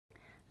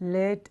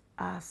Let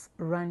us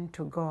run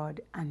to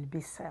God and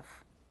be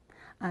safe.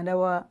 And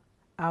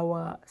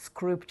our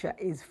scripture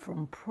is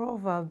from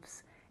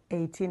Proverbs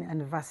 18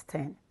 and verse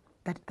 10,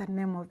 that the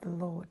name of the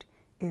Lord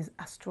is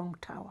a strong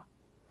tower.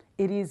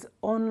 It is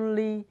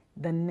only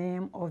the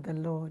name of the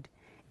Lord.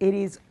 It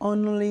is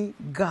only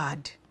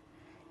God.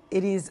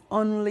 It is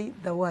only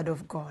the word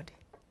of God.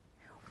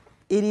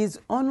 It is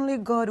only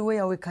God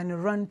where we can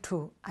run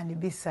to and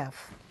be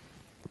safe.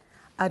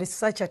 At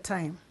such a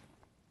time,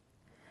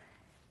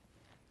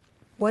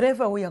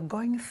 whatever we are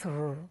going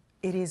through,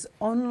 it is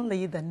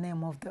only the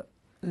name of the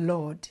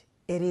Lord.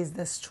 It is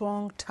the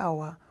strong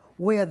tower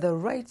where the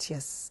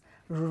righteous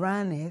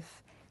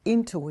runneth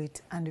into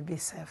it and be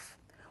safe.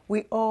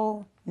 We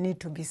all need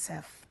to be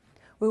safe.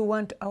 We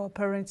want our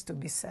parents to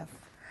be safe.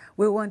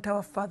 We want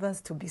our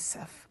fathers to be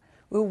safe.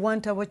 We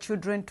want our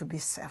children to be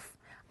safe.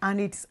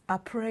 And it's a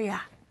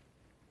prayer.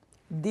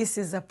 This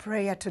is a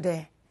prayer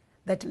today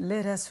that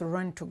let us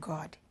run to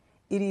God.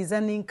 It is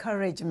an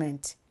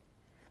encouragement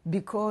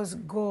because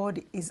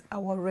God is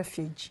our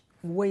refuge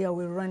where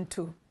we run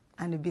to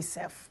and be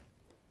safe.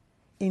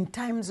 In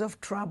times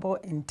of trouble,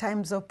 in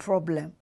times of problem,